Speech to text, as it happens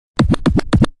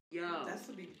That's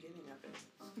the beginning of it.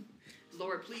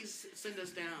 Lord, please send us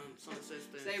down some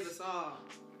assistance. Save us all.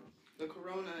 The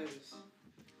corona is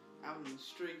out in the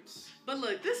streets. But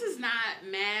look, this is not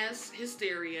mass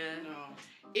hysteria. No.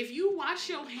 If you wash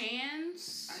your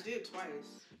hands... I did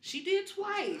twice. She did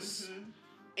twice. Mm-hmm.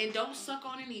 And don't suck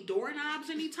on any doorknobs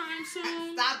anytime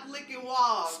soon. Stop licking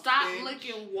walls. Stop bitch.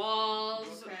 licking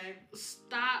walls. Okay.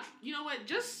 Stop. You know what?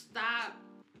 Just stop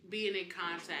being in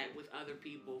contact with other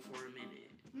people for a minute.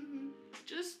 Mm-hmm.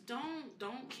 Just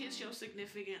don't kiss your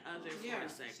significant other for a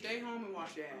second. Stay home and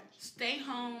wash your ass. Stay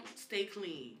home. Stay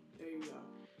clean. There you go.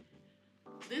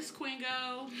 This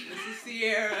Quingo. This is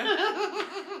Sierra.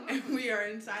 And we are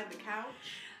inside the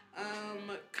couch.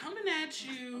 Coming at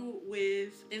you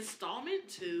with installment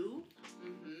 2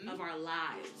 of our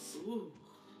lives. Ooh.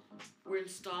 We're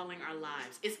installing our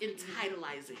lives. It's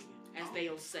entitleizing, as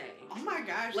they'll say. Oh my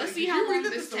gosh. Let's like, see how long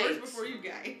this this takes takes. Before you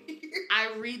got here.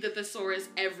 I read the thesaurus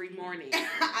every morning.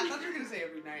 I thought you were going to say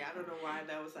every night. I don't know why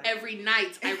that was like... Every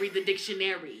night I read the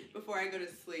dictionary. Before I go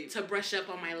to sleep. To brush up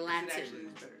on my Latin. It actually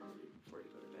is better to read before you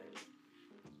go to bed.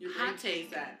 Your Hot brain take.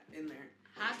 puts that in there.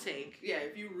 Hot take. Yeah,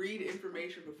 if you read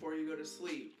information before you go to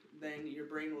sleep, then your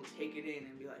brain will take it in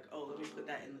and be like, oh, let me put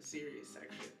that in the serious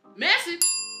section. Message!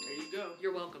 There you go.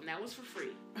 You're welcome. That was for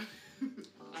free.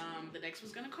 The next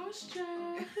one's gonna cost you.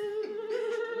 How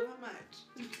much?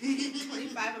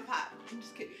 $25 a pop. I'm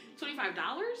just kidding. $25?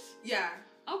 Yeah.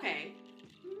 Okay.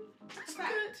 That's good.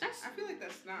 I feel like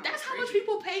that's not. That's how crazy. much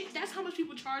people pay. That's how much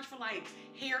people charge for like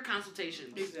hair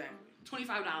consultations. Exactly.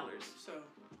 $25. So.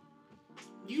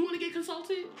 You want to get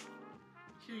consulted?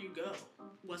 Here you go.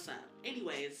 What's up?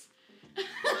 Anyways.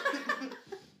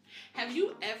 Have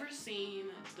you ever seen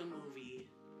the movie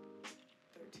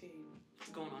 13?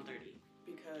 Going on 30?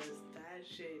 Because that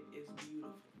shit is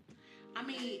beautiful. I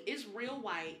mean, it's real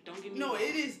white. Don't get me wrong. wrong. No,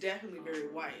 it is definitely very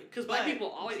white. Because black people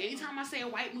always, anytime I say a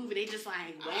white movie, they just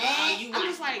like, what? You I'm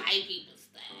just like, white people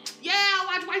stuff. Yeah, I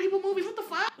watch white people movies. What the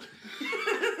fuck?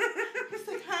 It's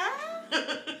like,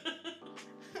 huh?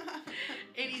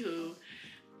 Anywho,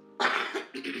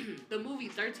 the movie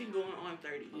 13 Going on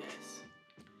 30. Yes.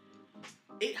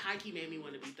 It high-key made me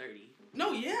want to be 30.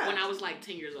 No, yeah. When I was like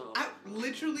 10 years old.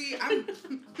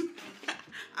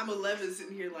 I'm 11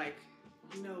 sitting here like,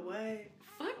 you know what?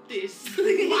 Fuck this.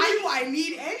 Why do I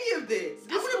need any of this?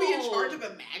 I want to be in charge of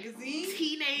a magazine.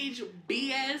 Teenage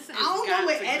BS. I don't know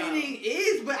what editing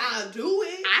is, but I'll do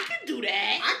it. I can do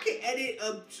that. I can edit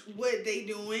up what they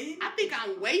doing. I think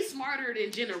I'm way smarter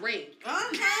than Jenna Rink.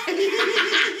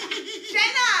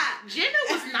 Jenna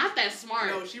was not that smart.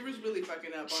 No, she was really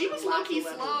fucking up. She was low-key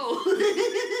slow.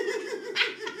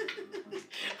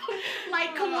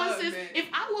 Like, come on, sis. Man. If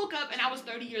I woke up and I was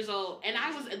 30 years old and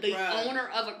I was the owner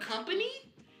of a company,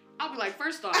 I'll be like,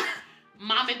 first off,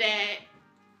 mom and dad,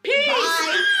 peace.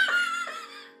 Bye.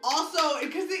 Also,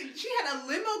 because she had a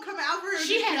limo come out for her.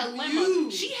 She had a limo.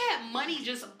 She had money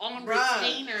just on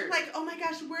retainer. Like, oh my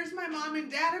gosh, where's my mom and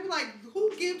dad? I'm like,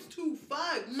 who gives two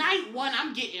fucks? Night one,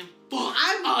 I'm getting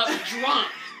fucked up drunk.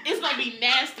 It's gonna be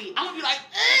nasty. I'm gonna be like,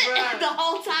 the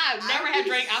whole time. Never had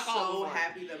drank alcohol. So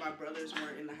happy that my brothers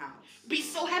weren't in the house. Be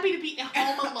so happy to be at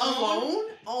home alone. Alone?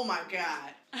 Oh my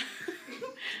god.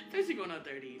 30 Going on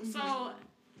 30. Mm-hmm. So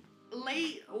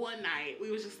late one night,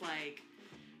 we was just like,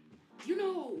 you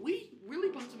know, we really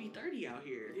supposed to be 30 out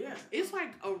here. Yeah. It's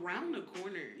like around the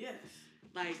corner. Yes.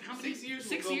 Like how many 6 years?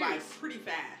 6 will years. Go by pretty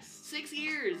fast. 6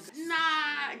 years.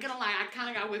 Nah, gonna lie, I kind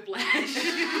of got whiplash.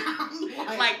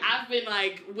 Like I've been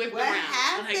like whipped what around.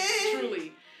 Happened? Like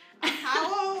truly.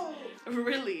 How old?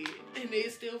 Really. And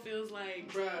it still feels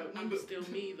like, bro, I'm still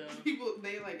me though. People,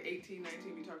 they like 18,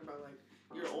 19 be talking about like,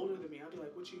 you're older than me. I'll be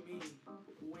like, what you mean?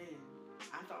 When?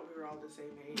 I thought we were all the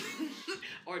same age.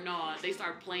 Or no, they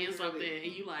start playing something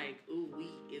and you like, ooh,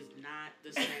 we is not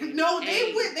the same. No,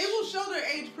 age. they will show their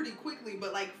age pretty quickly,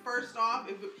 but like first off,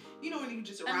 if you know when you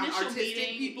just around initial artistic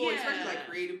meeting, people, especially like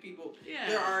creative people,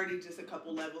 they're already just a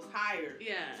couple levels higher.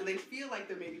 Yeah. So they feel like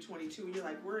they're maybe 22, and you're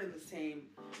like, we're in the same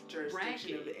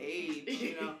jurisdiction of the age,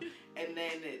 you know. And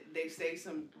then they say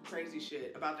some crazy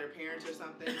shit about their parents or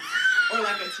something, or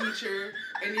like a teacher,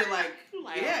 and you're like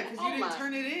yeah, because you didn't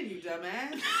turn it in, you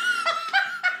dumbass.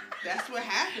 That's what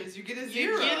happens. You get a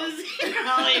zero. You get a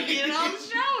zero and you don't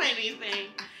show anything.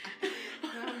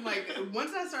 I'm like,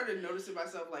 once I started noticing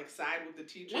myself like side with the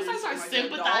teachers, once I started like,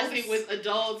 sympathizing adults, with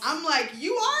adults, I'm like,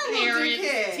 you are a little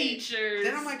dickhead. Teachers.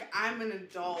 Then I'm like, I'm an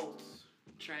adult.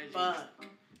 Tragic. Fuck.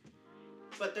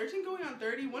 But 13 Going on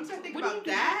 30, once I think about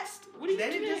that,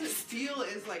 then it doesn't feel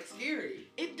as like scary.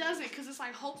 It doesn't, because it's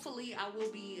like, hopefully I will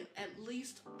be at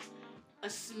least a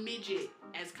smidget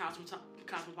as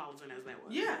cosmopolitan as that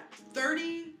was. Yeah.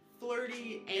 30,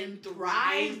 flirty and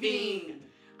thriving.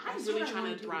 I'm really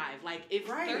trying to thrive. Like, if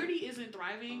 30 isn't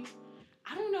thriving,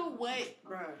 I don't know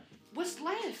what's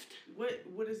left.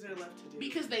 What is there left to do?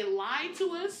 Because they lied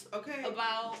to us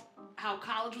about how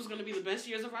college was going to be the best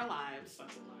years of our lives.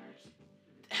 Fucking liars.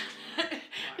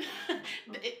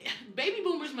 Baby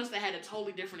boomers must have had a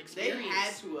totally different experience. They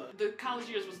had to. The college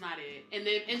years was not it. And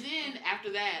then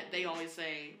after that, they always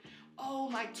say, oh,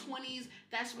 like 20s,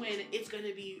 that's when it's going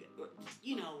to be,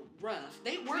 rough.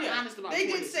 They weren't honest about 20s. They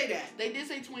did say that. They did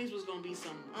say 20s was going to be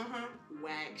some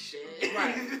whack shit.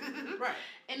 Right.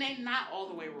 And they not all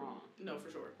the way wrong. No, for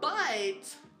sure.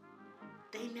 But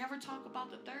they never talk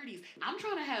about the 30s. I'm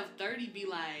trying to have 30 be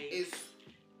like... It's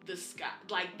the sky,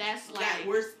 like that's like at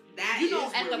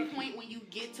the point when you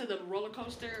get to the roller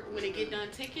coaster when it get done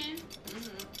ticking.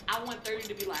 I want 30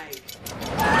 to be like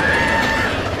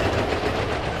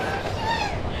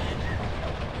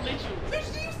literally.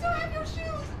 Bitch, do you still have your shoes?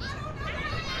 I don't know.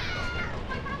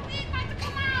 Like my wig might to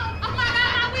come out. Oh my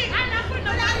god, my wig! I'm not putting no.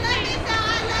 I love it, so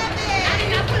I love it. I did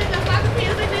not put no pocket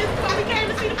pins in this before we came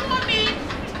to see the woman.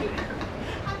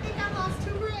 I think I lost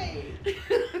 2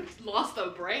 braids. Lost a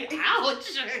braid? Ouch!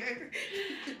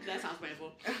 That sounds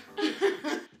painful.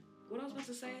 What I was about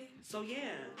to say? So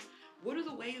yeah, what are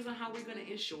the ways on how we're gonna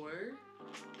ensure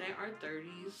that our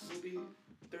 30s will be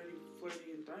 30,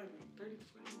 flirty, and thriving? 30,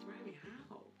 flirty, and thriving?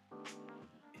 How?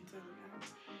 Inside and out.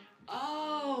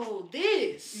 Oh,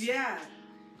 this. Yeah.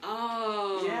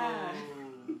 Oh. Yeah.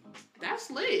 That's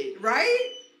lit.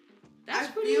 Right? That's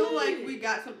I pretty feel lit. like we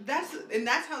got some.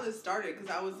 That's how this started.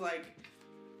 Because I was like,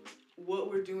 what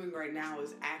we're doing right now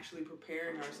is actually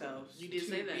preparing ourselves to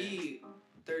be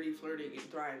 30, flirting,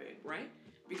 and thriving. Right?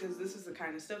 Because this is the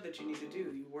kind of stuff that you need to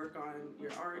do. You work on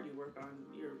your art, you work on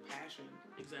your passion.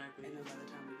 Exactly. And then by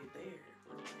the time we get there,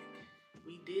 we're like,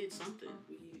 we did something.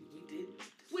 We did.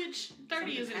 Which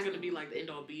 30 isn't going to be like the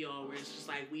end all be all where it's just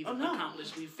like we've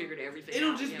accomplished, we've figured everything out.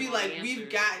 It'll just be like we've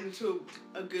gotten to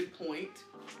a good point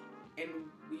and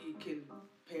we can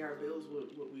pay our bills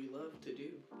with what we love to do.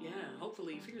 Yeah,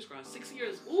 hopefully, fingers crossed. 6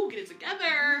 years, ooh, get it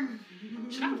together.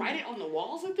 Should I write it on the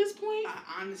walls at this point?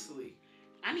 Honestly.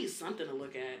 I need something to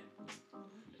look at.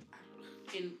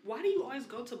 And why do you always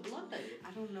go to blood?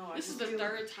 I don't know. This is the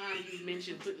third time you've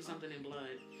mentioned putting something in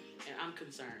blood, and I'm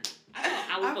concerned.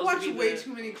 I've watched way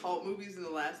too many cult movies in the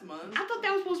last month. I thought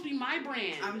that was supposed to be my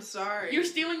brand. I'm sorry. You're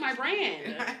stealing my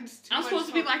brand. I'm supposed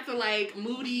to be like the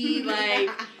moody,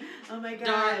 oh my gosh,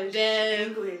 dark, dead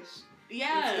English.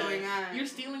 Yeah. What's going on? You're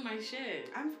stealing my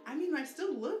shit. I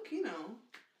still look,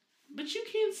 But you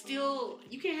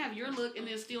can't have your look and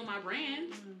then steal my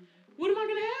brand. What am I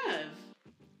gonna have?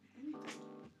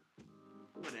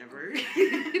 Whatever.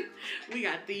 We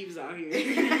got thieves out here.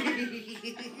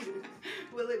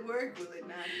 Will it work? Will it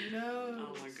not?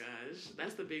 Oh my gosh.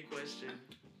 That's the big question.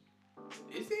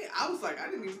 You see, I was like, I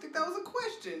didn't even think that was a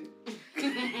question.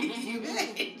 You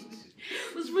bitch.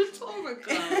 It was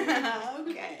rhetorical.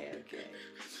 Okay.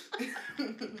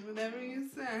 Whatever you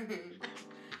say.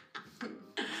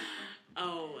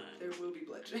 Oh. There will be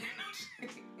bloodshed.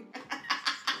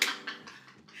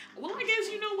 Well, I guess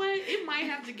you know what? It might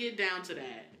have to get down to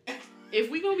that. If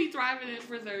we gonna be thriving in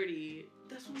for 30,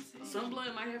 that's what I'm saying. Some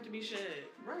blood might have to be shed.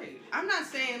 Right. I'm not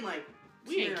saying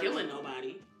we ain't killing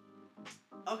nobody.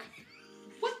 Okay.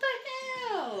 What the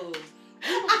hell?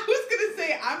 I was gonna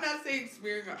say I'm not saying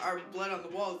smearing our blood on the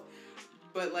walls,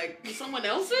 but someone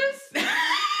else's?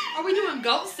 Are we doing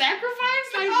goat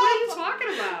sacrifice? What are you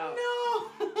talking about? No,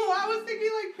 I was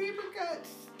thinking paper cuts.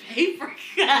 Paper cuts.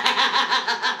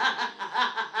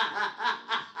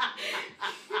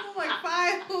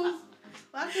 Files.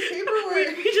 Lots of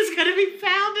paperwork. We're just gonna be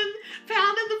pounding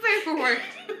the paperwork.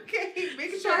 Okay,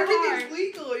 making sure everything's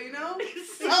legal,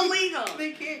 So legal.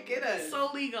 They can't get us.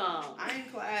 So legal.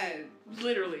 Ironclad.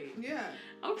 Literally. Yeah.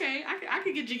 Okay, I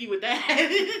could get jiggy with that.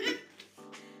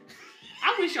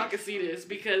 I wish y'all could see this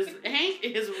because Hank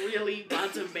is really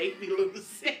about to make me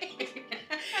lose it.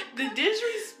 The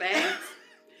disrespect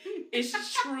is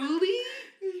truly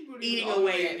eating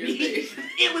away at me.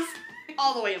 It was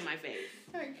all the way in my face.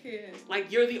 I can't.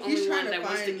 You're the only one that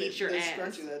wants to eat your ass.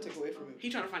 Scrunchie that I took away from him. He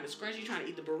trying to find the scrunchie, trying to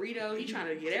eat the burrito, he trying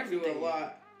to get everything. Do a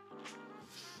lot.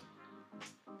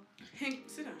 Hank,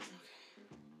 sit down.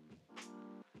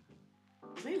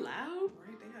 Okay. Are they loud?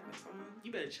 Right, they having fun.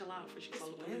 You better chill out for she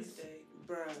calls the police.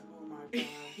 Bruh, oh my god.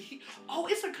 Oh,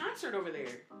 it's a concert over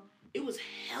there. It was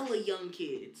hella young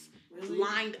kids. Really?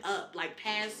 Lined up,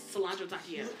 past Cilantro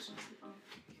Taquilla.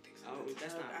 Oh,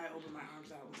 that's not... I opened my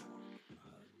arms out.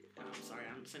 I'm sorry,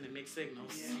 I'm sending mixed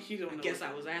signals. Yeah, you don't know. I guess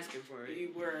I was asking for it.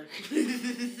 You were.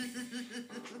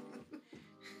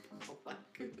 Oh my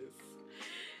goodness.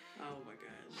 Oh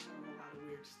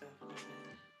stuff in my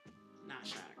bed. Not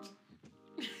shocked.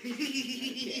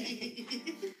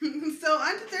 So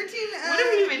on to 13. What are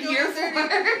we even here for?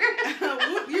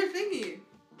 What you're thinking?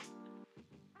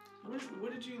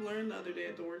 What did you learn the other day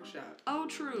at the workshop? Oh,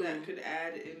 true. That could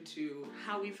add into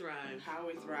how we thrive. How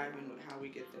we thrive and how we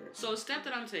get there. So a step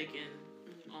that I'm taking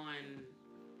on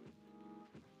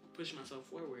pushing myself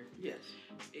forward. Yes.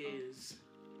 Is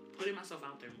putting myself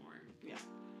out there more. Yeah.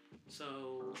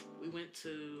 So we went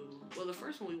to, well, the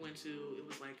first one we went to, it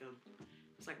was like a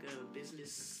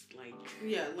business, like...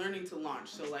 Yeah, learning to launch.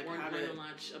 So, like, how to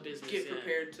launch a business. Get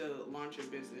prepared to launch a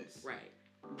business. Right.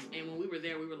 Mm-hmm. And when we were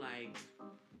there, we were like,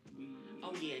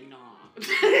 oh, yeah, nah.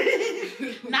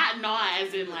 Not nah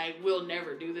as in, like, we'll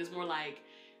never do this. More like,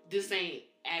 this ain't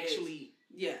actually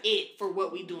it for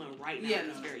what we doing right now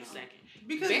this very second.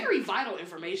 Because very vital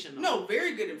information, though. No,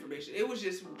 very good information. It was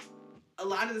just... A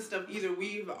lot of the stuff, either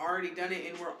we've already done it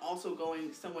and we're also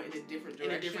going somewhat in a different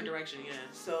direction. In a different direction, yeah.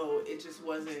 So it just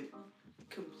wasn't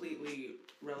completely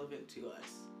relevant to us.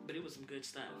 But it was some good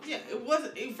stuff. Yeah, it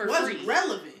wasn't. It was free.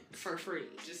 Relevant. For free.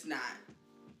 Just not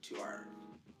to our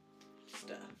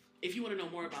stuff. If you want to know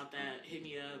more about that, hit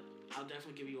me up. I'll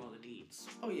definitely give you all the deeds.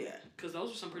 Oh, yeah. Because those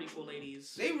were some pretty cool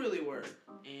ladies. They really were.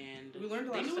 And we learned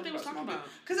a lot of stuff what they was talking about.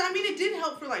 Because, I mean, it did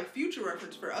help for, like, future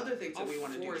reference for other things that we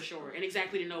want to do. For sure. And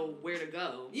exactly to know where to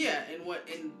go. Yeah, and what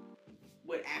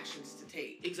actions to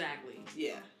take. Exactly.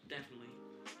 Yeah. Definitely.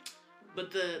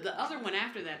 But the other one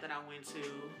after that I went to,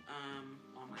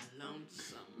 on my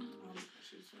lonesome.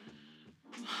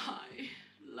 My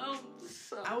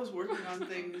lonesome. I was working on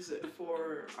things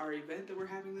for our event that we're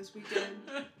having this weekend.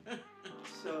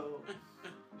 So,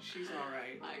 she's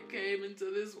alright. I came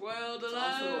into this world alone.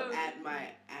 Also at my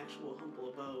actual humble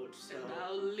abode, so... And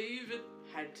I'll leave it.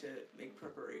 Had to make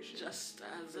preparation. Just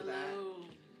as alone.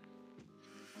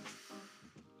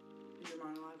 Is your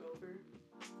monologue over?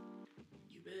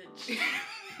 You bitch.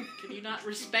 Can you not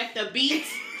respect the beat?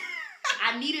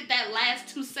 I needed that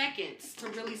last 2 seconds to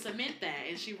really cement that,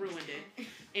 and she ruined it.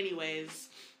 Anyways,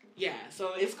 yeah.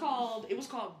 So it was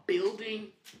called Building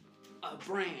a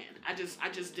Brand. I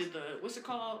just did the, what's it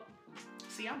called?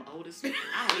 See, I'm old as fuck.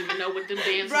 I don't even know what them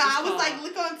dances Bro, I was called. like,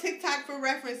 look on TikTok for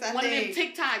reference. One of them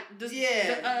TikTok.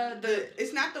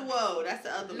 It's not the whoa. That's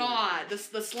the other one. Nah, the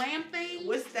slam thing.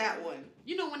 What's that one?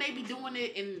 You know when they be doing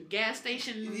it in gas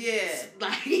stations? Yeah.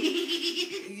 Like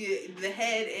yeah, the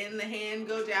head and the hand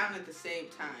go down at the same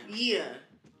time. Yeah.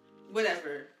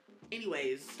 Whatever.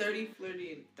 Anyways. 30,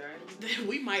 flirty, and thriving.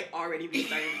 We might already be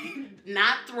 30.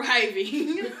 Not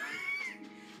thriving.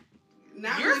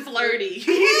 You're flirty.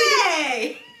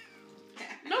 Hey!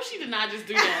 No, she did not just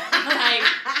do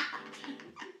that.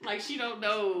 Like she don't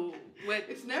know what.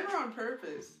 It's never on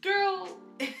purpose. Girl.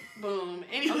 Boom.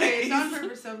 Anyway. Okay, it's on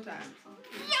purpose sometimes.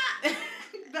 Yeah.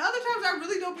 The other times I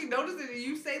really don't be noticing it.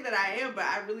 You say that I am, but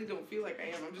I really don't feel like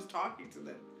I am. I'm just talking to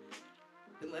them.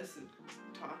 Unless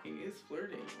talking is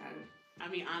flirting. I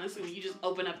mean, honestly, when you just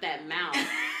open up that mouth,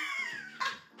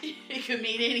 it could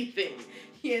mean anything.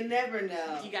 You never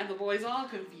know. You got the boys all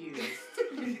confused.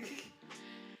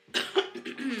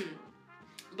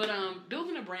 But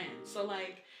building a brand. So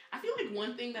like, I feel like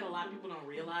one thing that a lot of people don't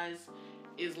realize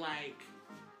is like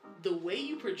the way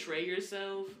you portray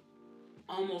yourself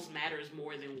almost matters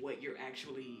more than what you're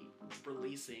actually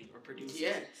releasing or producing.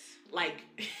 Yes. Like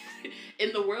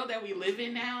in the world that we live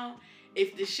in now,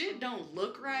 if the shit don't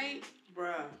look right,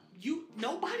 bruh,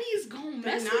 nobody is gonna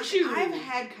mess with you. I've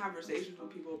had conversations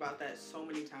with people about that so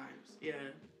many times. Yeah.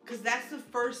 Because that's the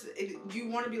first, you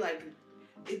want to be like,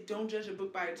 don't judge a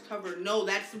book by its cover. No,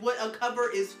 that's what a cover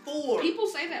is for. People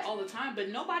say that all the time, but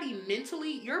nobody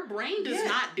mentally, your brain does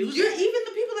not do that. Even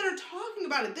the people that are talking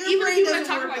about it, their brain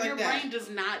doesn't work like that. Your brain does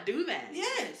not do that.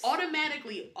 Yes.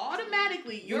 Automatically,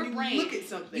 your brain. You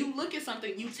look at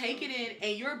something, you take it in,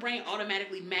 and your brain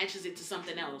automatically matches it to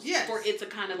something else. Yes. For it to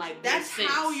kind of like that's make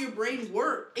sense. how your brain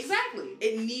works. Exactly.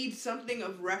 It needs something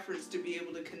of reference to be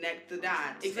able to connect the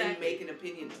dots and make an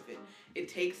opinion of it. It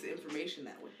takes the information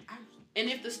that way. And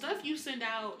if the stuff you send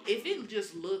out, if it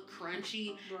just look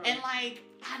crunchy, and like,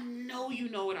 I know you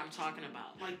know what I'm talking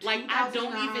about. Like I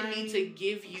don't even need to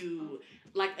give you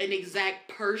like an exact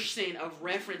person of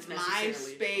reference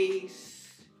necessarily. MySpace.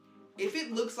 If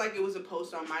it looks like it was a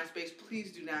post on MySpace,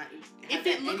 please do not have if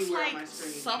it looks like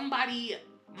somebody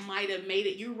might have made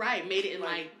it, you're right, made it in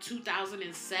like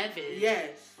 2007. Yes.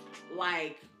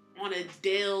 Like on a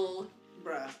Dell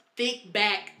thick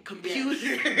back computer.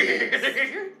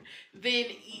 Yes. Then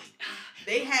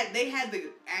they had the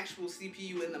actual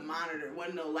CPU in the monitor. It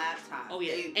wasn't no laptop. Oh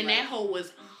yeah, and that hoe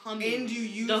was humming. And you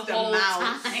used the whole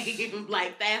mouse. Time.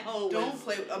 Like that hoe. Don't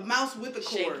play a mouse with a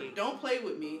cord. Shaking. Don't play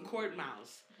with me. Cord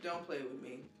mouse. Don't play with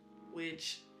me.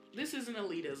 Which, this isn't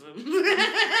elitism. I'm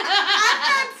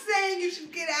not saying you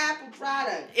should get Apple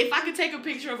product. If I could take a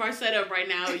picture of our setup right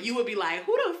now, you would be like,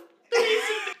 who the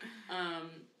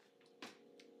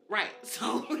right.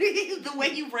 So, the way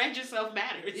you brand yourself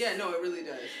matters. Yeah, no, it really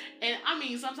does. And, I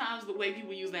mean, sometimes the way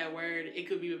people use that word, it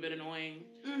could be a bit annoying.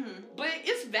 Mm-hmm. But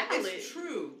it's valid. It's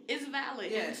true. It's valid.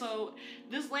 Yes. And so,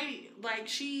 this lady, like,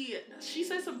 she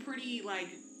said some pretty, like,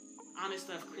 honest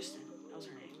stuff. Kristen, that was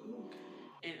her name. Ooh.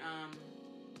 And,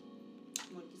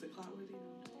 What was it, Cloutworthy?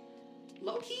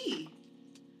 low key.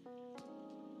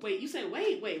 Wait, you said,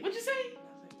 wait, what'd you say?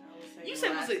 You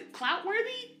said, was it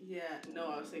Cloutworthy? Yeah, no,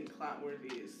 I was saying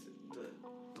Cloutworthy is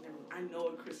I know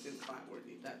a Kristen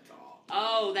Cloutworthy, that's all.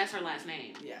 Oh, that's her last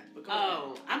name. Yeah, but go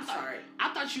ahead. I'm sorry.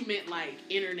 I thought you meant, like,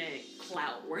 internet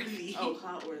Cloutworthy. Oh,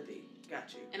 Cloutworthy.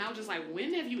 Got you. And I was just like,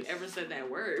 when have you ever said that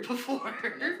word before?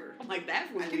 Never. I'm like,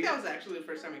 that's weird. I think that was actually the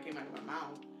first time it came out of my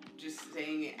mouth. Just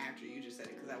saying it after you just said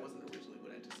it, because that wasn't originally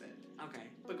what I just said. Okay.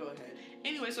 But go ahead.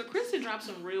 Anyway, so Kristen dropped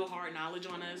some real hard knowledge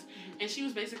on us, and she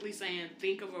was basically saying,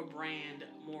 think of a brand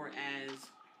more as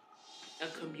a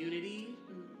community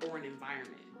or an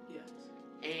environment. Yes.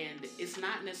 And it's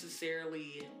not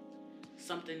necessarily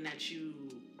something that you,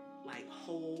 like,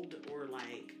 hold or,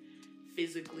 like,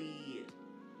 physically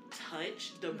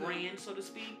touch the brand, so to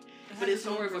speak. But it's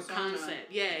more of a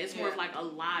concept. Yeah, it's more of, like,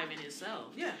 alive in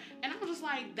itself. Yeah. And I was just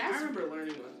like, that's... I remember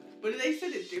learning about that. But they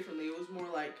said it differently. It was more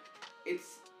like,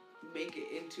 it's make it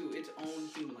into its own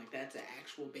human. Like, that's an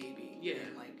actual baby. Yeah.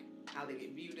 And, like, how they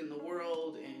get viewed in the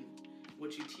world and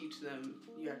what you teach them.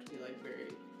 You have to be, like,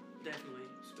 very... Definitely.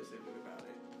 Specific about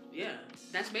it. Yeah.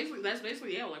 That's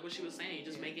basically, yeah, like what she was saying.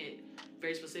 Just make it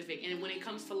very specific. And when it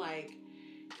comes to, like...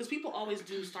 Because people always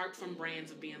do start from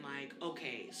brands of being like,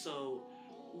 okay, so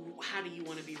how do you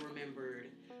want to be remembered?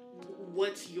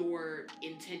 What's your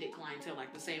intended clientele?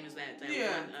 Like the same as that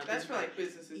yeah, one. that's for like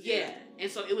businesses. Yeah. And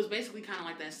so it was basically kind of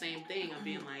like that same thing of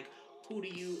being like, who do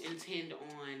you intend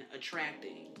on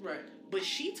attracting? Right. But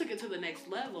she took it to the next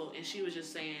level, and she was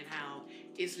just saying how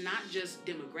it's not just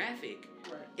demographic.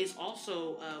 Right. It's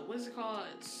also, what is it called?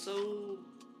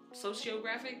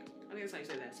 Sociographic? I think that's how you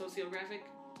say that. Sociographic?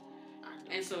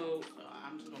 And so...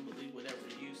 I'm just going to believe whatever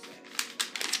you say.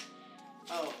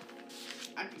 Oh,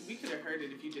 we could have heard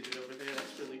it if you did it over there.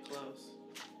 That's really close.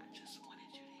 I just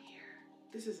wanted you to hear.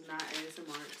 This is not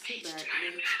ASMR. Sit back.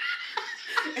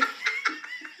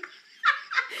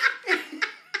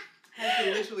 I have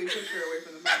to literally push her away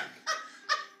from the mic.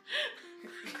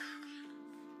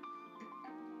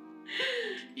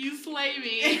 You slay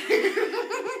me.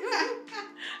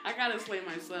 I gotta slay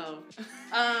myself.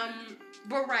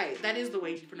 But right, that is the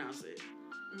way you pronounce it.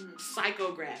 Mm-hmm.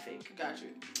 Psychographic. Got you.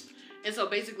 And so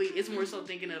basically, it's more so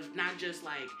thinking of not just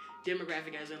like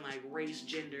demographic as in like race,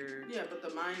 gender. Yeah, but the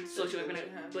mindset.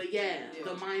 Socioeconomic. But yeah,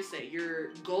 the mindset,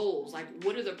 your goals. Like,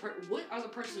 what are the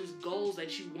person's goals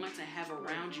that you want to have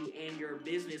around you and your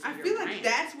business? And I your feel brand? like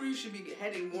that's where you should be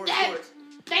heading more towards.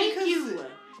 Thank you.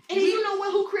 And you know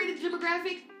what? Who created the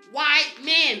demographic? White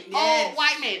men. Yes. All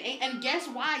white men. And guess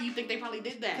why you think they probably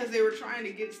did that? Because they were trying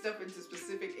to get stuff into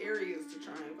specific areas to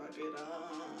try and fuck it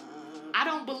up. I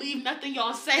don't believe nothing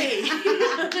y'all say.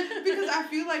 Because I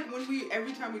feel like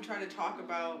every time we try to talk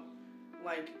about,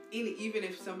 like, even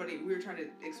if we were trying to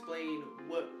explain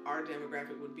what our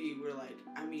demographic would be, we're like,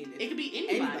 I mean, it could be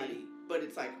anybody. But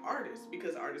it's like artists,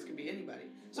 because artists can be anybody.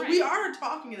 So right. We are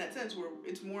talking in that sense where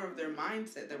it's more of their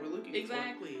mindset that we're looking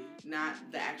exactly. for. Not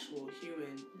the actual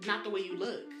human. Not the way you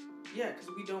look. Yeah, because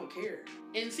we don't care.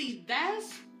 And see,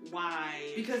 that's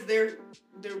why... Because they're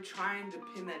trying to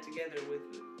pin that together with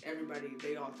everybody.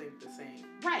 They all think the same.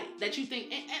 Right. That you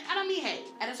think... And I mean, hey,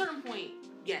 at a certain point,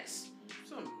 yes.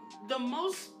 The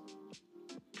most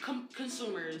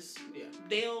consumers,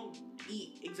 they'll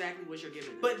eat exactly what you're giving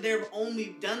them. But they've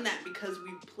only done that because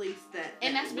we placed that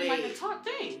and that's way. Been like a taught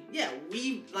thing. Yeah,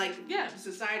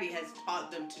 society has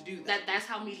taught them to do that. That's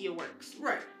how media works.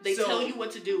 Right. They tell you what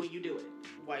to do and you do it.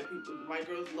 White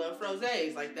girls love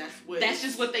frosés. Like, that's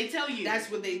just what they tell you.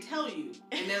 That's what they tell you.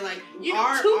 And they're like,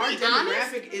 our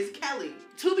demographic is Kelly.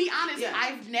 To be honest,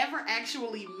 I've never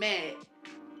actually met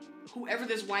whoever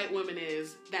this white woman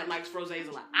is that likes frosés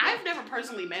a lot. I've never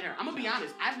personally met her. I'm gonna be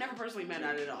honest. I've never personally met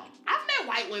her. Not at all. I've met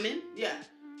white women. Yeah.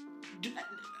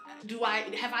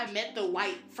 Have I met the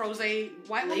white frosé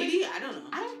white lady? Woman? I don't know.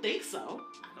 I don't think so.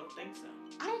 I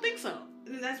don't think so.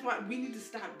 And that's why we need to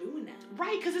stop doing that.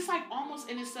 Right, because it's like almost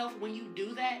in itself, when you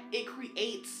do that, it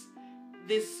creates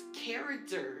this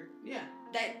character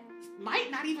that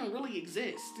might not even really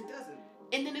exist. It doesn't.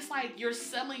 And then it's like you're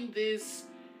selling this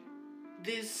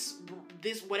this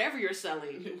whatever you're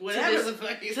selling, whatever the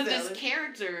fuck you're selling, this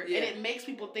character, and it makes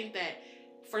people think that,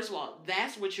 first of all,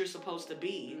 that's what you're supposed to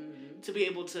be, to be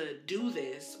able to do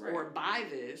this or buy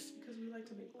this. Because we like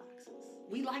to make boxes.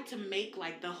 We like to make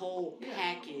like the whole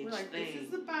package We're like, thing. This is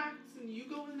the box, and you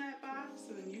go in that box,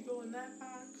 and then you go in that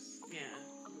box. Yeah.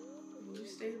 And you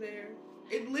stay there.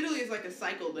 It literally is like a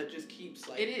cycle that just keeps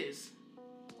like. It is.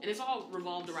 And it's all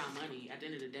revolved around money at the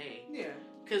end of the day. Yeah.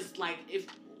 Because, like,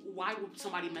 why would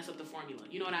somebody mess up the formula?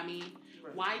 You know what I mean?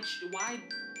 Right.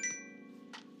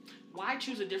 Why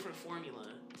choose a different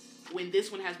formula when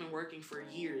this one has been working for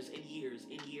years and years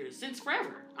and years, since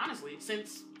forever, honestly,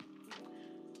 since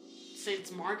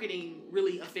marketing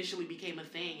really officially became a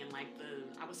thing in like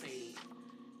I would say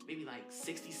maybe like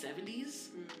 60s, 70s,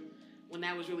 when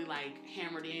that was really like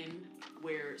hammered in,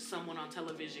 where someone on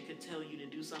television could tell you to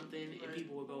do something and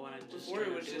people would go out and just before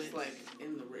it was just like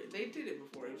in the they did it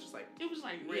before. It was just like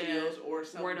radios or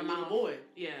some word of little mouth. boy.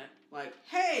 Yeah. Like,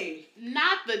 hey,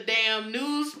 not the damn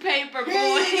newspaper boy.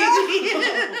 Here you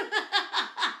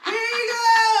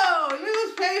go,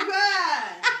 newspaper.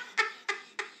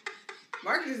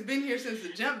 Marketing's been here since the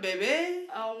jump, baby.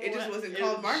 Oh, it just wasn't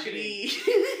called marketing.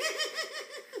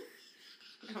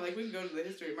 I'm like, we can go to the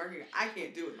history of marketing. I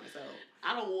can't do it myself.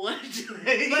 I don't want to do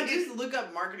it. But just look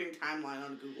up marketing timeline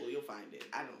on Google. You'll find it.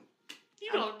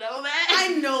 You don't know that?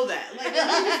 I know that. Like,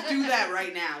 let's just do that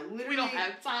right now. Literally, we don't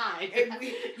have time. You can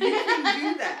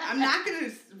do that. I'm not going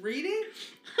to read it,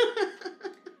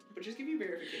 but just give you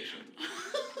verification.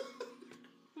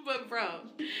 But, bro,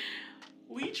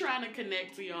 we trying to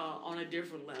connect to y'all on a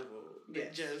different level.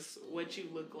 Yes. Just what you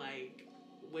look like,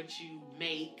 what you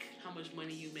make, how much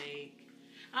money you make,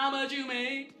 how much you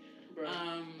make,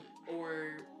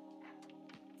 or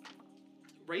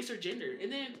race or gender.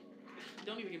 And then,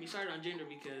 don't even get me started on gender,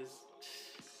 because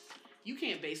you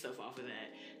can't base stuff off of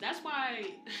that. That's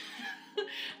why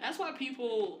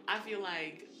people, I feel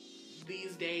like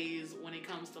these days, when it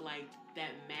comes to like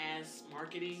that mass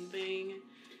marketing thing,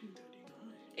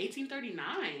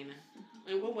 1839.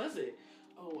 And what was it?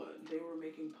 Oh, they were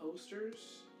making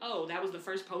posters. Oh, that was the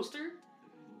first poster?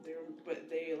 But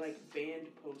they like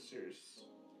banned posters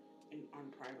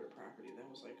on private property. That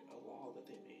was like a law that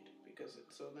they made,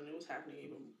 so then it was happening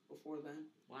even before then.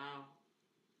 Wow.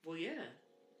 Well, yeah.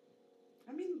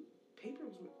 I mean, paper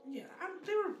was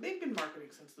they've been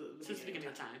marketing since the beginning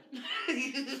of time.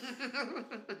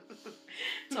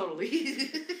 Totally.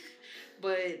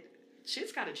 But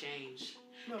shit's got to change.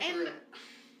 No, and for real.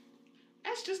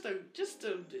 That's just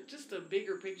a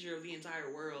bigger picture of the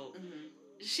entire world. Mm-hmm.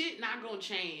 Shit not gonna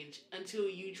change until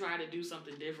you try to do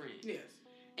something different. Yes.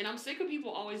 And I'm sick of people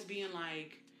always being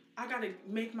like, I gotta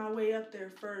make my way up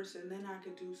there first, and then I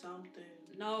could do something.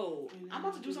 No, I'm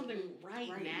about to do something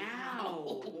right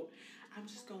now. I'm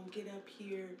just gonna get up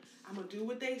here. I'm gonna do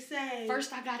what they say.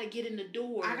 First, I gotta get in the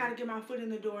door. I gotta get my foot in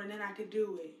the door, and then I could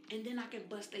do it. And then I can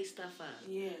bust they stuff up.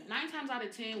 Yeah. 9 times out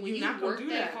of 10, when you work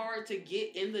that hard to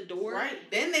get in the door, right?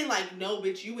 Then they like, no,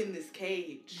 bitch, you in this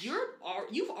cage.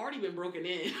 You've already been broken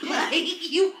in.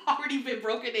 Like, you've already been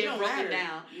broken in, broken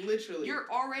down. Literally. You're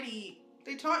already.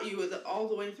 They taught you all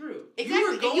the way through.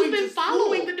 Exactly. And you've been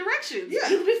following the directions. Yeah.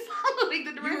 You've been following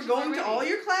the directions. You were going to all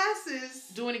your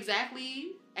classes. Doing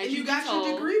exactly as you got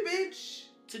your degree, bitch.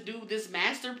 To do this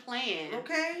master plan.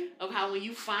 Okay. Of how when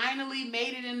you finally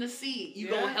made it in the seat, you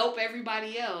gonna help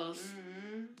everybody else.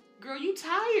 Mm-hmm. Girl, you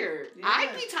tired. Yeah.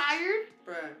 I'd be tired.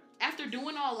 Bruh. After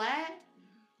doing all that,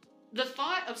 the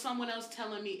thought of someone else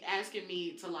asking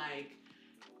me to like,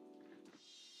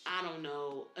 I don't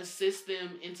know, assist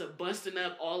them into busting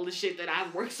up all the shit that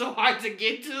I've worked so hard to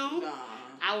get to. Nah.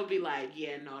 I would be like,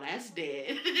 yeah, no, that's dead.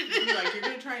 Like, you're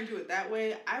going to try and do it that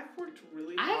way? I've worked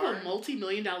really hard. I have a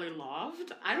multi-million-dollar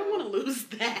loft. I don't want to lose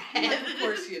that. Like, of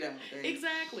course you don't. Babe.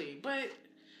 Exactly. But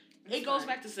it goes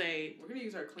back to say... We're going to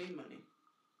use our clean money.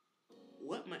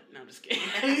 What money? No, I'm just kidding.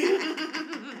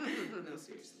 No,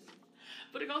 seriously.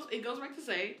 But it goes back to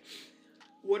say,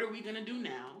 what are we going to do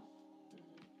now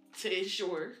to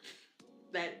ensure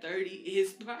that 30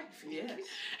 is life? Yes.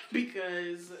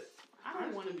 Because... I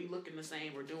don't want to be looking the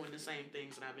same or doing the same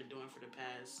things that I've been doing for the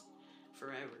past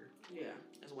forever. Yeah.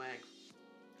 That's whack.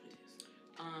 It is.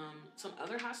 Some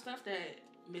other hot stuff that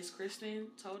Miss Kristen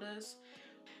told us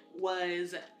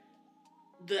was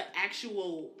the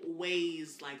actual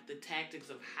ways, like the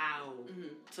tactics of how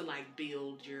to like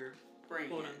build your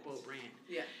quote unquote brand.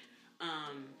 Yeah.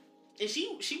 And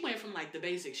she went from like the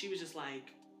basics. She was just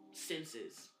like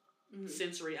senses,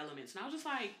 sensory elements, and I was just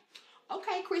like,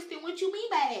 okay, Kristen, what you mean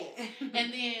by that?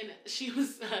 And then she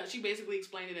basically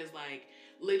explained it as like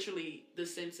literally the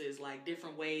senses, like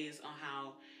different ways on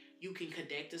how you can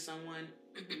connect to someone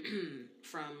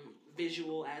from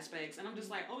visual aspects. And I'm just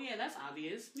like, oh yeah, that's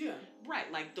obvious. Yeah.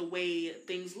 Right. Like the way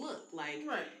things look. Like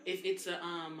right. if it's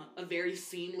a very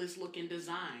seamless looking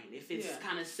design, if it's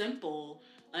kind of simple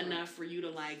enough for you to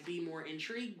like be more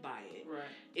intrigued by it. Right.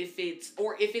 If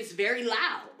it's very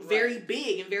loud, very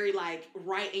big, and very like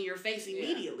right in your face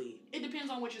immediately. It depends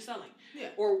on what you're selling. Yeah.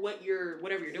 Or whatever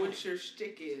you're doing. What your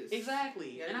shtick is.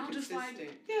 Exactly. And I was just like,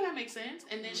 yeah, that makes sense.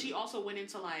 And then she also went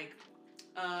into like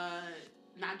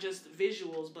not just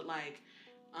visuals, but like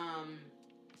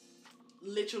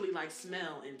literally like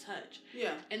smell and touch.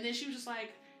 Yeah. And then she was just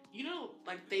like,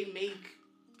 like they make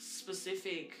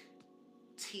specific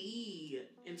tea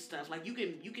and stuff. Like you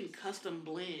can custom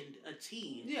blend a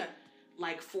tea. Yeah.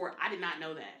 Like I did not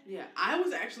know that. Yeah. I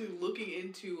was actually looking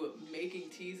into making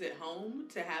teas at home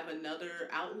to have another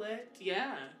outlet.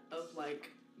 Yeah. Of like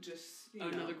just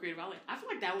another creative outlet. I feel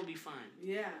like that would be fun.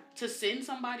 Yeah. To send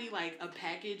somebody like a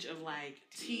package of like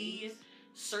tea,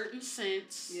 certain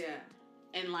scents. Yeah.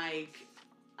 And like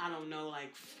I don't know,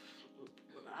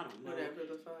 whatever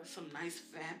the fuck, some nice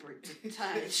fabric to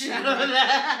touch.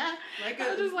 Like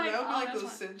that would be like those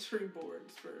fun. sensory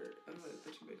boards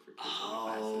that you make for kids.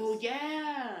 Oh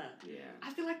yeah. Yeah.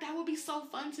 I feel like that would be so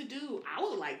fun to do. I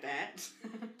would like that.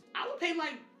 I would pay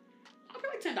like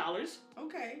 $10.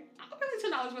 Okay. I would pay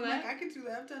like $10 for that. Like I could do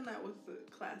that. I've done that with the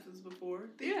classes before.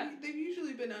 They've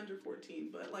usually been under 14,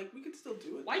 but like we could still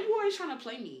do it. Why you always trying to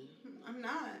play me? I'm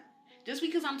not. Just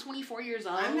because I'm 24 years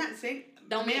old. I'm not saying.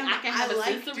 Don't mean I can have a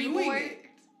sensory board.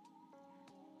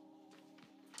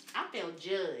 I feel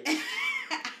judged.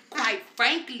 Quite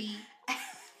frankly.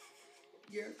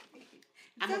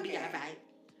 I'm gonna be alright.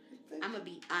 I'm gonna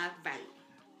be alright.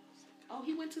 Oh,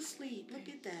 he went to sleep. Look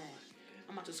at that.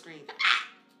 I'm about to scream.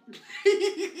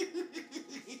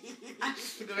 I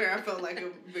felt like a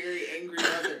very angry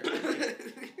mother.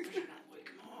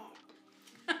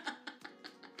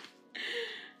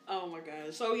 Oh my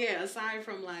gosh. So yeah, aside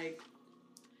from like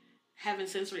having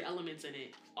sensory elements in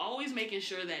it, always making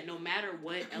sure that no matter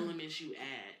what elements you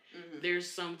add, there's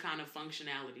some kind of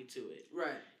functionality to it.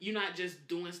 Right. You're not just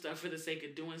doing stuff for the sake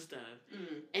of doing stuff.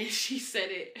 And she said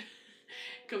it,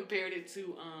 compared it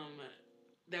to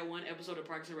that one episode of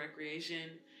Parks and Recreation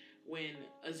when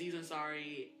Aziz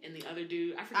Ansari and the other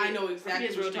dude, I know exactly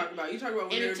what you're talking about. You talking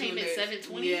about Entertainment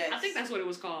 720? Yes. I think that's what it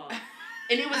was called.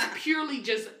 And it was purely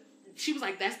just, she was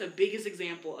like, that's the biggest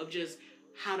example of just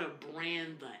how to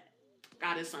brand that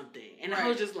out of something. And I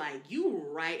was just like, you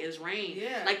right as rain.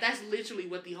 Yeah. Like, that's literally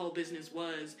what the whole business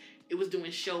was. It was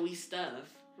doing showy stuff.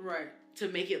 Right. To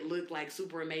make it look like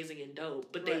super amazing and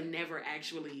dope. But they never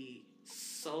actually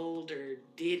sold or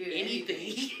did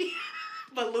anything.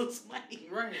 But lose money.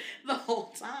 Right. The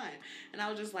whole time. And I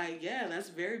was just like, yeah, that's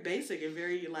very basic and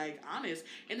very, like, honest.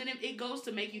 And then it goes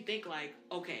to make you think, like,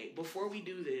 okay, before we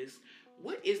do this,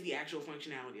 what is the actual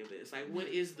functionality of this? Like, what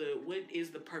is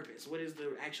the purpose? What is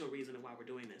the actual reason of why we're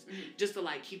doing this? Just to,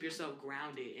 like, keep yourself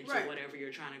grounded into whatever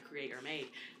you're trying to create or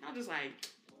make. And I'm just like,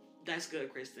 that's good,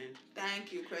 Kristen.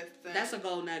 Thank you, Kristen. That's a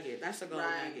gold nugget. That's a gold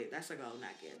nugget. That's a gold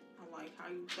nugget. I like how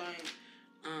you think.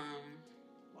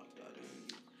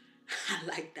 I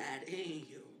like that in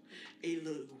you. It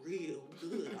look real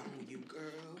good on you,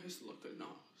 girl. It's looking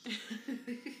nice.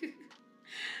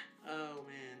 Oh,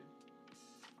 man.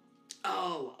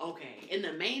 Oh, okay. And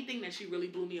the main thing that she really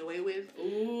blew me away with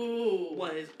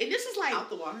was, and this is like out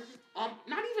the water. Not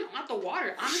even out the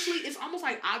water. Honestly, it's almost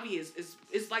like obvious.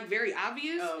 It's like very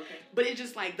obvious. Oh, okay. But it's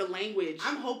just like the language.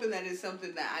 I'm hoping that it's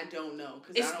something that I don't know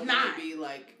because I don't want to be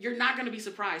like. You're not gonna be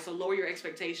surprised, so lower your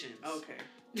expectations. Okay.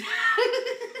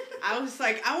 I was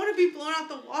like, I want to be blown out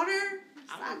the water.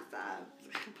 Stop.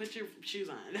 Put your shoes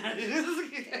on.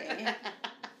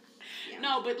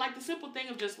 No, but like the simple thing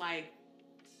of just like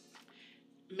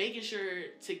making sure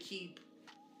to keep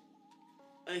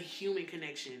a human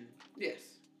connection. Yes.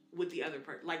 With the other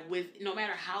person. Like with, no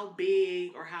matter how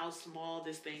big or how small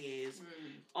this thing is,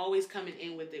 always coming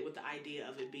in with it with the idea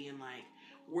of it being like,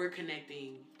 we're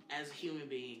connecting as human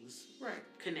beings. Right.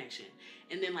 Connection.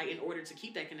 And then like in order to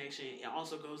keep that connection, it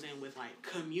also goes in with like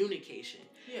communication.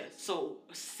 Yes. So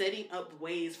setting up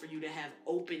ways for you to have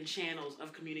open channels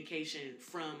of communication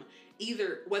from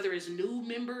either, whether it's new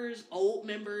members, old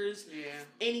members,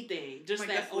 anything. Just like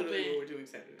that that's open. Literally what we're doing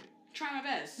Saturday. Try my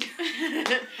best.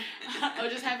 Or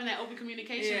just having that open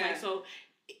communication. Like, so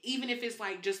even if it's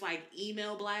like just like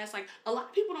email blasts, like a lot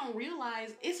of people don't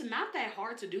realize it's not that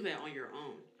hard to do that on your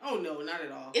own. Oh no, not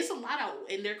at all. It's a lot out,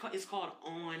 and it's called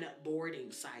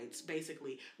onboarding sites,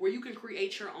 basically, where you can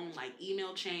create your own like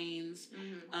email chains,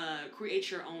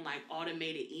 create your own like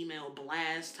automated email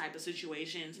blast type of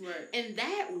situations. Right. And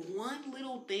that one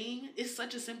little thing is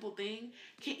such a simple thing,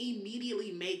 can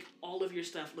immediately make all of your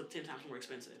stuff look 10 times more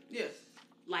expensive. Yes.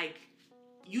 Like,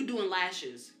 you doing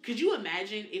lashes. Could you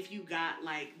imagine if you got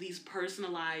like these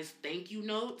personalized thank you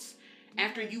notes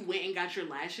after you went and got your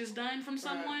lashes done from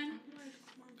someone?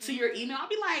 To your email, I'll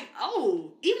be like,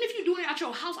 oh, even if you're doing it at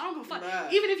your house, I don't give a fuck.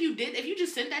 Bruh. Even if you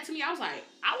just sent that to me, I was like,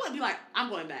 I would be like, I'm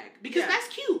going back. Because that's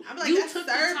cute. I'm like, you took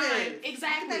the time.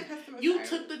 Exactly. You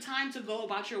took the time to go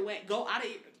about your way,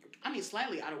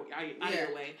 slightly out of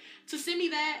your way, to send me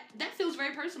that. That feels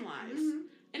very personalized. Mm-hmm.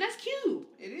 And that's cute.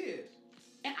 It is.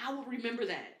 And I will remember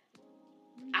that.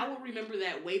 I will remember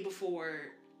that way before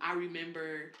I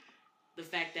remember the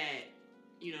fact that,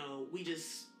 we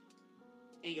just...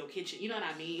 in your kitchen, you know what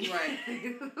I mean? Right.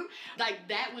 Like,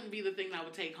 that wouldn't be the thing that I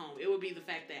would take home. It would be the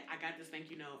fact that I got this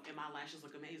thank you note and my lashes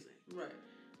look amazing. Right.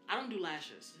 I don't do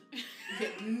lashes. Yeah,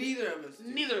 neither of us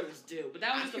do. Neither of us do. But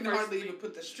that was the first I can hardly even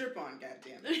put the strip on,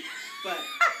 goddammit. But...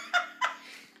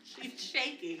 she's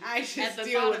shaking. I just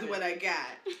deal with what I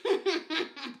got.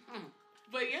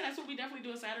 But yeah, that's what we definitely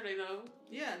do on Saturday, though.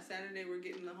 Yeah, Saturday we're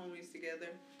getting the homies together.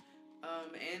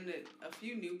 And a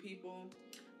few new people.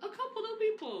 A couple new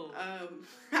people.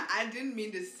 I didn't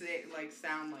mean to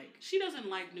sound like... She doesn't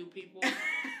like new people.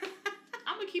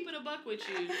 I'm gonna keep it a buck with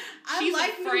you. She's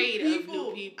afraid of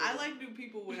new people. I like new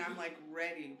people when I'm like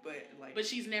ready, But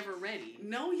she's never ready.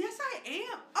 No, yes I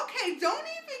am. Okay, don't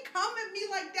even come at me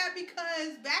like that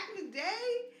because back in the day,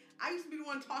 I used to be the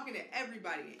one talking to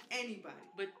everybody and anybody.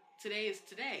 But today is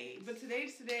today. But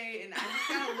today's today, and I just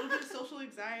got a little bit of social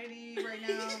anxiety right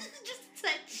now. Just a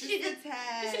touch. Just a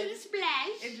tad. Just a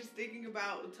splash. And just thinking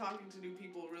about talking to new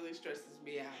people really stresses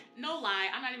me out. No lie,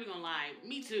 I'm not even gonna lie.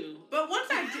 Me too. But once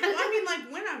I do,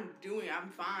 when I'm doing it, I'm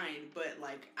fine. But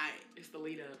it's the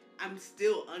lead up. I'm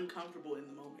still uncomfortable in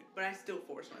the moment, but I still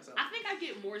force myself. I think I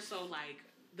get more so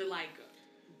the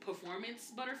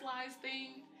performance butterflies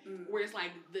thing. Where it's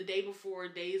like the days before,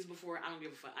 I don't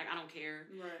give a fuck. Like, I don't care.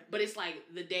 Right. But it's like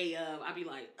the day of, I'd be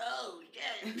like, oh,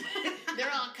 yeah. They're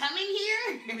all coming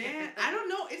here? Man, I don't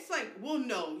know. It's like, well,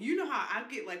 no. You know how I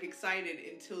get excited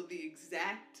until the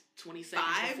exact 20 seconds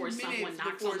before someone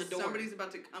knocks on the door. Somebody's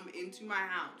about to come into my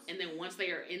house. And then once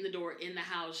they are in the door, in the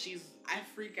house, I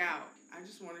freak out. I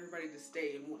just want everybody to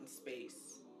stay in one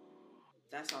space.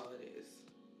 That's all it is.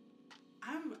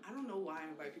 I don't know why I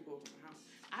invite people over my house.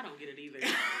 I don't get it either.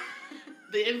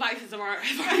 The invites have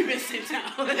already been sent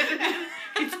out.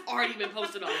 It's already been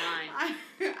posted online. I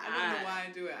don't know why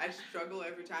I do it. I struggle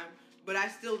every time. But I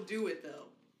still do it, though.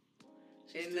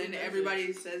 And then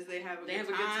everybody says they have a good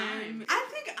time. I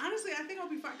think I'll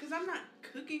be fine. Because I'm not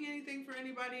cooking anything for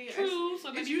anybody. True.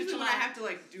 So it's usually when I have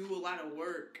to, do a lot of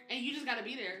work. And you just got to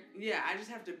be there. Yeah, I just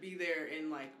have to be there and,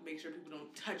 make sure people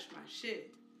don't touch my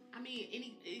shit. I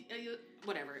mean,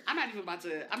 whatever. I'm not even about to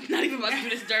do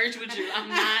this dirge with you. I'm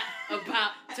not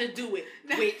about to do it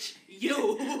with you.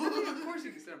 Of course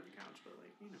you can sit on the couch, but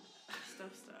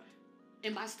stuff.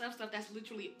 And by stuff, that's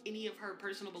literally any of her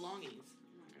personal belongings.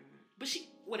 Oh my God. But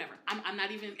whatever. I'm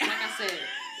not even, like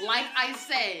I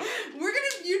said. We're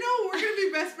gonna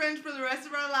be best friends for the rest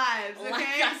of our lives, okay? Like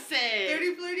I said.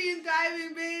 Dirty, flirty, and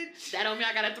diving, bitch. That don't mean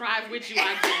I gotta thrive with you,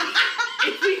 I guess.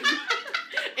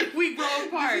 If we grow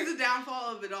apart. This is the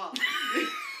downfall of it all.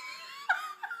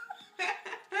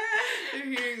 They're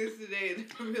hearing this today and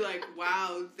they'll be like,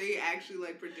 wow, they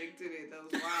actually predicted it. That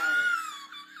was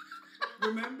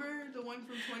wild. Remember the one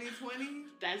from 2020?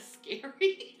 That's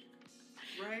scary.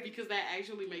 Right? Because that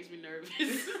actually makes me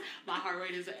nervous. My heart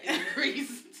rate is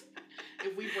increased.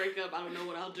 If we break up, I don't know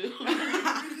what I'll do.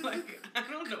 I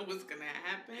don't know what's gonna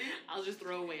happen. I'll just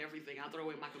throw away everything. I'll throw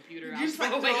away my computer. I'll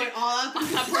throw away all of my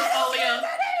portfolio.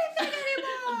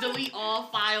 Delete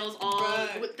all files,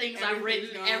 with things I've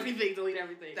written. Gone. Everything. Delete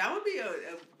everything. That would be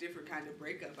a different kind of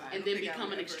breakup. And then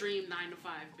become an extreme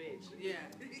 9-to-5 bitch. Yeah.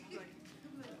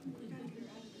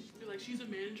 Be like, she's a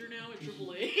manager now at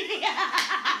AAA.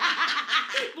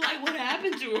 Like, what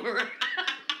happened to her?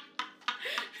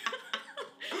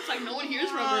 It's like no one hears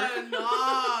from her. No,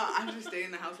 I just stay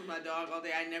in the house with my dog all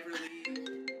day. I never leave.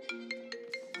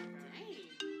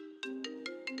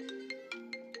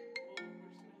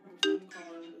 Dang.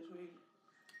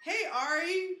 Hey,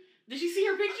 Ari. Did she see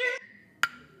her picture?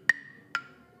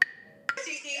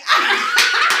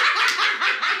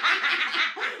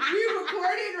 We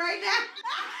recording right now?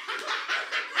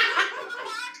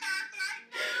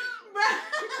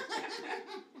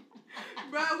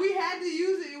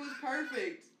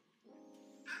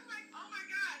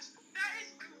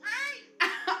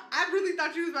 really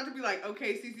thought you was about to be like,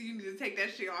 okay, Cece, you need to take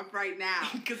that shit off right now.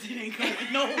 Because it ain't going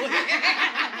nowhere.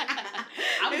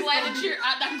 I'm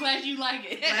glad you like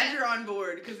it. Glad you're on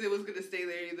board, because it was going to stay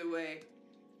there either way.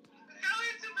 No,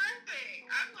 it's a birthday.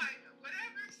 I'm like,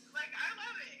 whatever. Like, I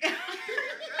love it.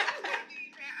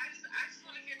 I just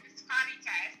want to hear this potty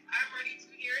test. I'm ready to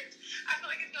hear it. I feel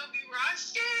like it's going to be raw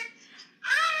shit.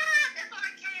 That's all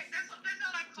I can. That's all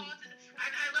I called. And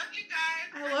I love you guys.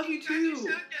 I love you too. too.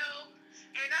 You're so dope.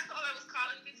 And that's all I was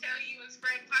calling to tell you and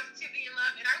spread positivity and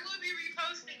love. And I will be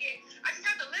reposting it. I just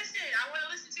have to listen. I want to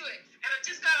listen to it. And I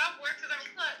just got off work because I'm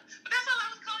plugged. But that's all I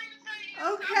was calling to tell you.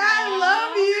 Okay, I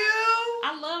love you.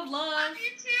 I love. Love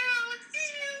you too.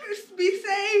 See you. Just be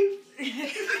safe.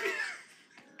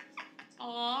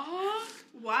 Aww.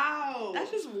 Wow. That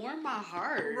just warmed my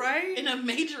heart. Right? In a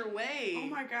major way. Oh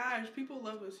my gosh. People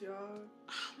love us, y'all.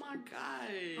 Oh my gosh.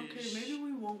 Okay, maybe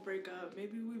we won't break up.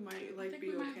 Maybe we might, like, be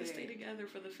okay. We might have to stay together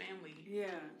for the family.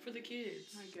 Yeah. For the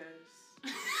kids. I guess.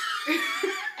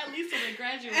 At least when they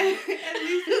graduate. At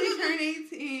least when they turn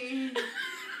 18.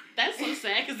 That's so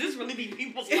sad, because this really be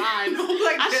people's lives. No,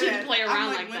 like I that. shouldn't play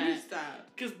around like let me that. Stop.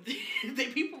 Because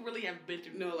people really have been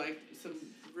through. No, like, some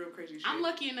real crazy shit. I'm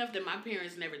lucky enough that my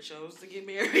parents never chose to get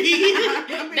married.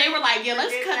 They were like, yeah,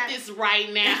 let's cut this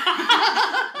right now.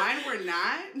 Mine were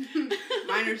not.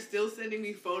 Mine are still sending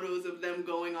me photos of them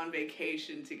going on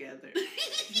vacation together.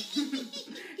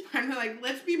 Mine are like,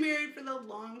 let's be married for the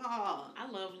long haul. I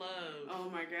love love. Oh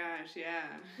my gosh,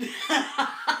 yeah.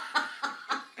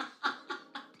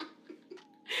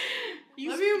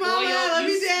 Love you, mama. Love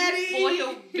you, daddy.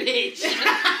 Spoiled bitch.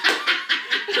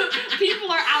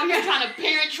 People are out here trying to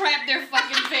parent trap their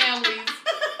fucking families.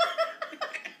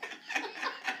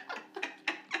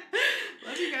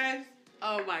 Love you guys.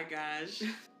 Oh my gosh.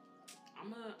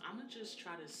 I'm just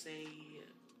try to say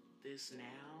this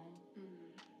now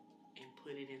and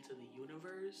put it into the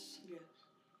universe. Yes.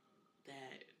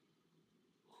 That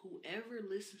whoever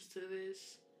listens to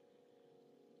this,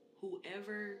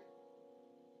 whoever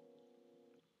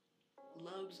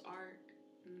loves art,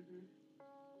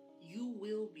 you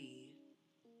will be,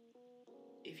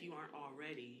 if you aren't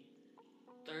already,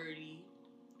 30,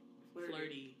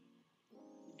 flirty,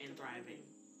 and thriving.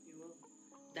 You will.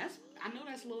 I know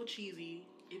that's a little cheesy.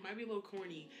 It might be a little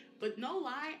corny, but no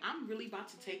lie, I'm really about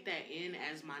to take that in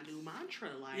as my new mantra.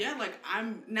 Like, yeah, like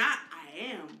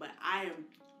but I am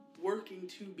working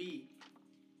to be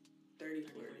 30,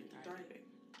 flirty, thriving.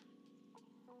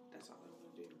 That's all I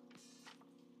want to do.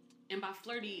 And by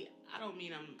flirty, I don't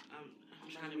mean I'm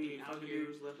trying to be out here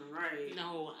left and right.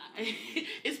 No,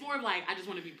 it's more of like I just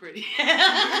want to be pretty.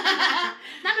 Not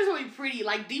just want to be pretty,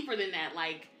 like deeper than that.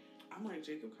 Like I'm like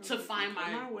Jacob to find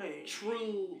my way.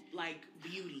 True like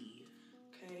beauty.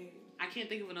 Okay. I can't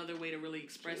think of another way to really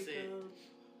express it.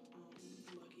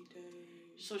 Lucky day.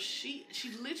 So she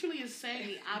literally is saying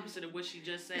the opposite of what she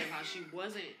just said. How she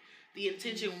wasn't. The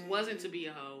intention wasn't to be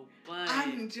a hoe, but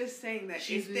I'm just saying that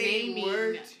she's if they naming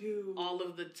were to all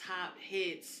of the top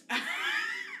hits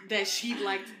that she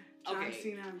liked. Okay, John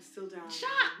Cena, I'm still down.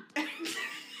 Shut.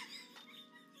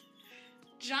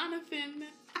 Jonathan.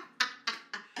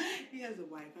 He has a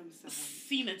wife. I'm sorry.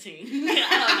 Cena-ting. I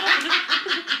don't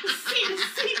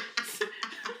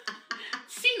know.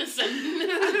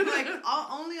 Cena-son. Like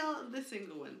only all the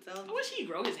single ones. I wish he'd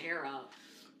grow his hair out.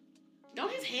 Don't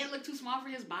his head look too small for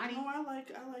his body? No, I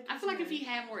like. I feel like if he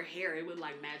had more hair, it would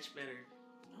like match better.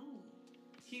 No,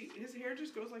 his hair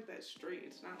just goes like that straight.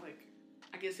 It's not like.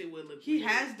 I guess it would look. He weird.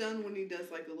 has done when he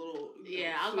does like a little.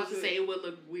 Yeah, I was about to say it would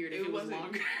look weird if it was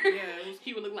longer. Yeah,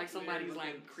 he would look like somebody's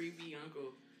like creepy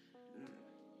uncle.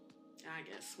 I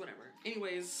guess whatever.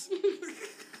 Anyways,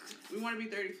 we want to be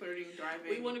 30, flirty, and thriving.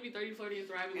 We want to be 30, flirty, and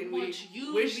thriving. And we want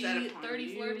you to be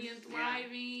 30, flirty, and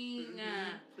thriving.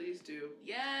 Yeah. Please do.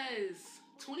 Yes.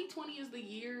 2020 is the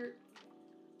year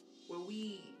where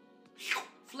we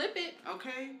flip it.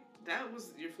 Okay, that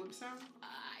was your flip sound.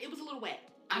 It was a little wet.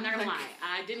 I'm not gonna lie.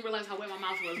 I didn't realize how wet my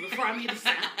mouth was before I made the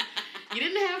sound. You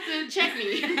didn't have to check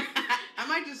me. I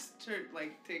might just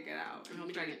take it out. Let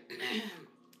me try it.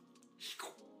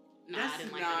 Nah, I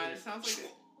didn't like that. It sounds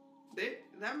like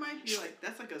that might be like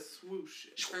that's like a swoosh,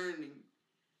 turning,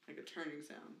 like a turning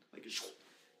sound, like a.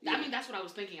 Yeah. I mean, that's what I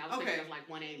was thinking. I was thinking of like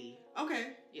 180.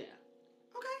 Okay. Yeah.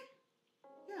 Okay.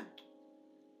 Yeah.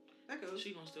 That goes.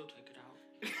 She gonna still take it out.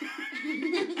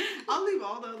 I'll leave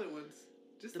all the other ones.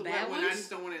 Just the wet ones? one. I just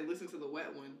don't want to listen to the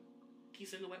wet one. Can you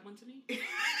send the wet one to me?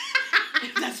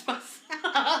 If that's possible.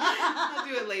 I'll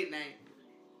do it late night.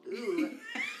 Ooh.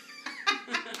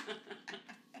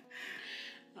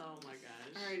 Oh my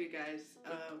gosh. Alrighty, guys.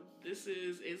 This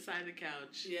is Inside the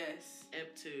Couch. Yes.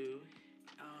 Ep 2.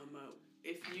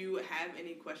 if you have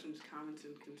any questions, comments,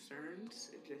 and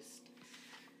concerns, just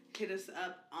hit us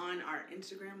up on our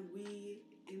Instagram, We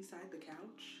Inside the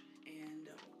Couch, and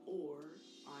or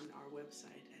on our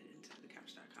website at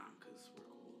insidethecouch.com, because we're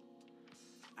cool.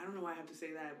 I don't know why I have to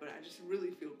say that, but I just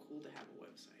really feel cool to have a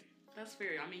website. That's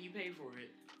fair. I mean, you paid for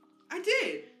it. I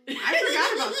did. I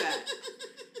forgot about that.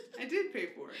 I did pay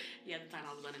for it. Yeah, at the time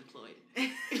I was unemployed.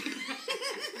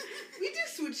 We do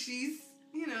switchies,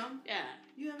 you know. Yeah.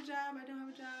 You have a job, I don't have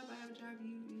a job. I have a job,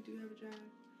 you do have a job.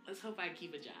 Let's hope I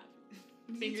keep a job.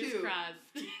 Me Fingers too. crossed.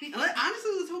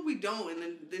 Honestly, let's hope we don't, and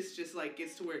then this just like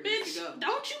gets to where it needs to go.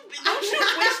 Don't you wish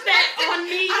that on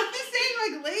me? I'm just saying,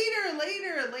 like later.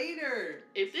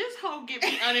 If this hoe get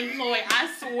me unemployed,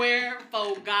 I swear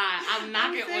for God, I'm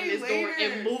knocking on this door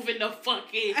and moving the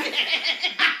fuck in.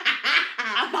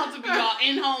 I'm about to be all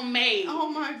in-home maid. Oh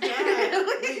my God!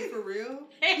 Wait, for real?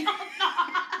 Hell no.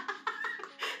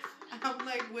 I'm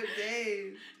like, what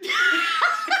days?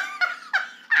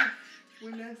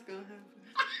 When that's gonna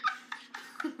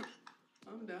happen?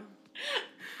 I'm done.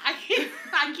 I can't.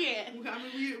 I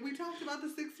mean, we talked about the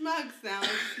 6 months now.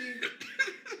 Let's see.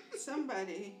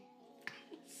 Somebody.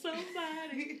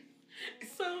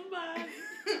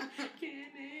 Can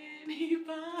anybody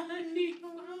find me?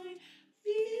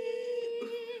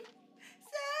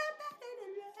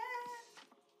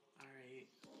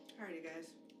 Alrighty, guys.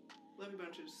 Love you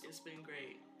bunches. It's been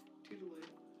great. Toodaloo.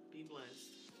 Be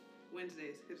blessed.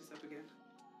 Wednesdays, hit us up again.